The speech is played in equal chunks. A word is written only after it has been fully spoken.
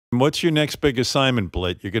What's your next big assignment,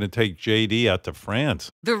 Blitt? You're going to take JD out to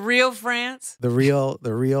France. The real France? The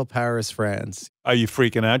real Paris, France. Are you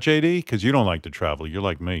freaking out, JD? Because you don't like to travel. You're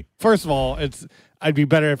like me. First of all, I'd be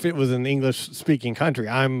better if it was an English-speaking country.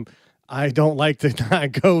 I don't like to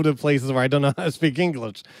not go to places where I don't know how to speak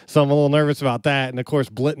English. So I'm a little nervous about that. And, of course,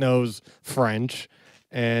 Blitt knows French.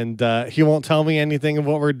 And he won't tell me anything of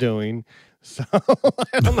what we're doing. So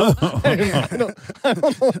I don't know. I don't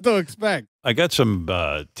know what to expect. I got some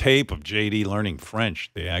tape of JD learning French.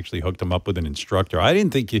 They actually hooked him up with an instructor. I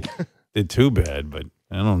didn't think you did too bad, but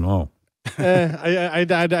I don't know. I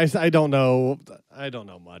don't know. I don't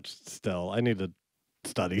know much still. I need to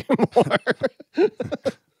study more.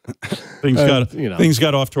 Things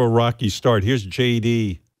got off to a rocky start. Here's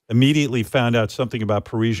JD. Immediately found out something about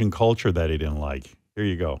Parisian culture that he didn't like. Here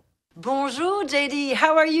you go. Bonjour, JD.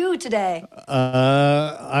 How are you today?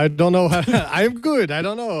 I don't know. I'm good. I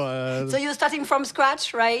don't know. So you're starting from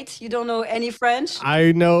scratch, right? You don't know any French?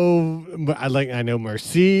 I know. I know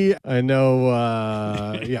merci. I know.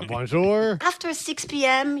 Bonjour. After 6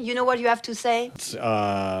 p.m., you know what you have to say?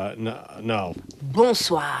 No.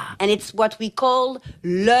 Bonsoir. And it's what we call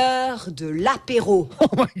l'heure de l'apéro. Oh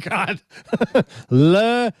my God.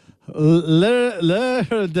 L'heure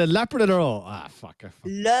de l'apéro. Ah, fuck.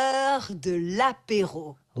 L'heure de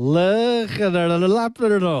l'apéro. L'heure de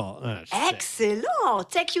l'apéro. Excellent.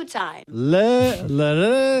 Take your time. L'heure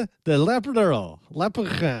de l'apéro. L'apéro.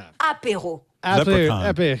 Apéro. Apéro.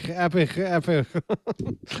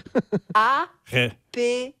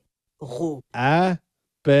 Apéro.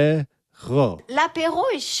 L'apéro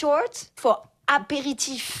is short for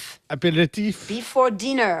apéritif. Apéritif. Before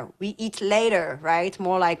dinner, we eat later, right?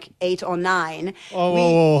 More like 8 or 9.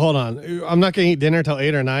 Whoa, hold on. I'm not going to eat dinner till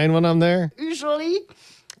 8 or 9 when I'm there? Usually,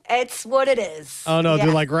 it's what it is. Oh, no. Yeah.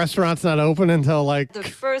 Do restaurants not open until The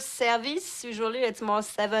first service, usually it's more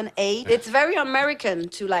 7, 8. It's very American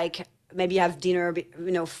to maybe have dinner,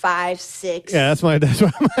 5, 6. Yeah, that's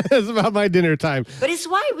about my dinner time. But it's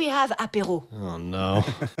why we have apéro. Oh, no.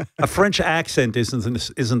 A French accent isn't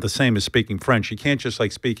the same as speaking French. You can't just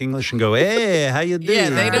speak English and go, hey, how you doing? Yeah,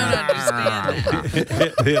 they don't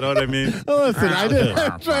understand. You know what I mean? Oh, listen, I'm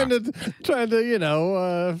trying to,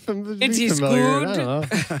 It's be his familiar.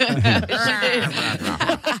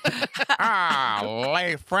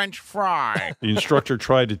 Lay French fry. The instructor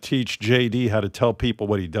tried to teach JD how to tell people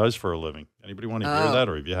what he does for a living. Anybody want to hear that,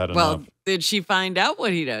 or have you had enough? Well, did she find out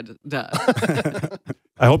what he does?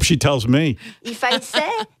 I hope she tells me. If I say,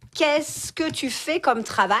 qu'est-ce que tu fais comme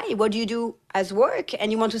travail? What do you do as work?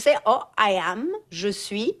 And you want to say, oh, I am, je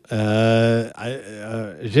suis. Je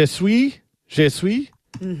suis.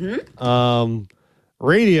 Mm-hmm.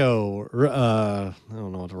 Radio. I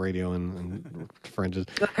don't know what radio in French is.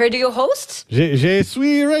 Radio host? Je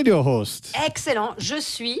suis radio host. Excellent. Je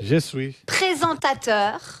suis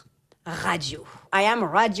présentateur radio. I am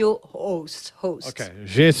radio host. Okay.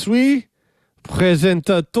 Je suis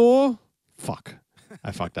présentateur. Fuck.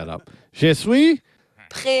 I fucked that up. Je suis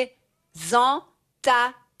présentateur.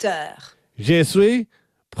 Je suis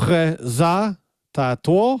présentateur.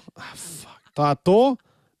 Ah, fuck. Tato.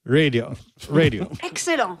 Radio.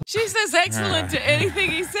 Excellent. She says excellent to anything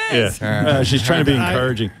he says. Yeah. She's trying to be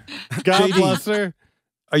encouraging. God bless her.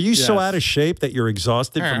 Are you so out of shape that you're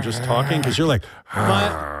exhausted from just talking? Because you're like,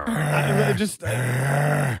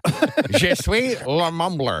 Je suis le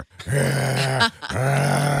mumbler.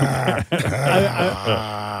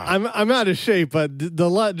 I'm out of shape, but the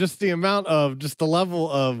level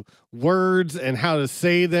of words and how to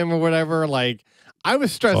say them or whatever, I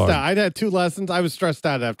was stressed out. I'd had 2 lessons. I was stressed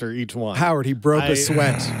out after each one. Howard, he broke a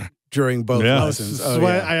sweat during both lessons.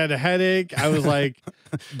 I had a headache. I was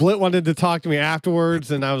Blitt wanted to talk to me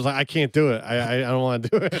afterwards, and I was I can't do it. I don't want to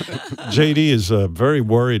do it. JD is very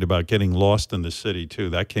worried about getting lost in the city,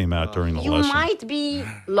 too. That came out during the lesson. You might be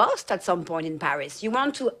lost at some point in Paris. You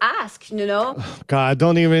want to ask, God,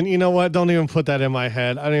 don't even, you know what? Don't even put that in my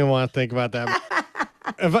head. I don't even want to think about that.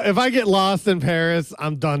 If I get lost in Paris,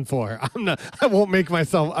 I'm done for. I won't make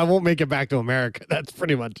it back to America. That's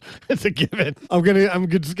pretty much, it's a given. I'm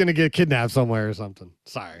just gonna get kidnapped somewhere or something.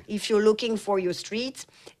 Sorry. If you're looking for your street,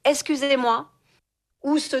 excusez-moi,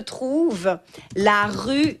 où se trouve la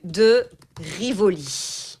rue de Rivoli,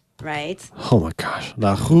 right? Oh my gosh.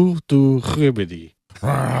 La rue de Rivoli.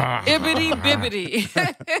 Ibbity bibbity.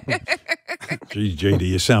 Gee, JD,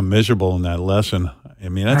 you sound miserable in that lesson. I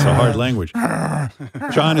mean, that's a hard language.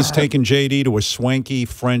 John has taken JD to a swanky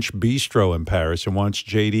French bistro in Paris and wants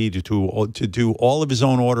JD to do all of his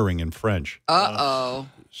own ordering in French. Uh-oh.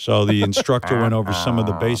 So the instructor went over some of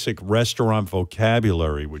the basic restaurant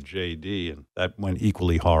vocabulary with JD, and that went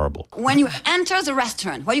equally horrible. When you enter the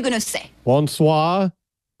restaurant, what are you going to say? Bonsoir,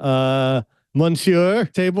 monsieur,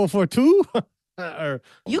 table for two? Or,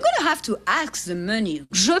 You're going to have to ask the menu.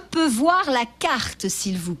 Je peux voir la carte,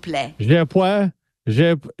 s'il vous plaît.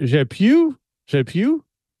 j'ai pu, j'ai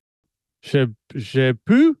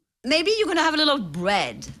pu. Maybe you're going to have a little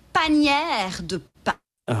bread. Panière de pain.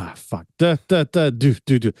 Ah, fuck.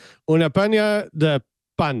 Du. Una paña de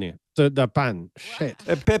pan. De pan. Shit.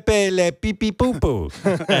 Pepe le pipi poo poo.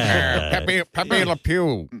 Pepe Le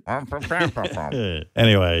Pew.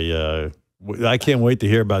 Anyway, I can't wait to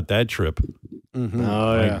hear about that trip. Oh,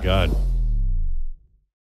 My yeah. God.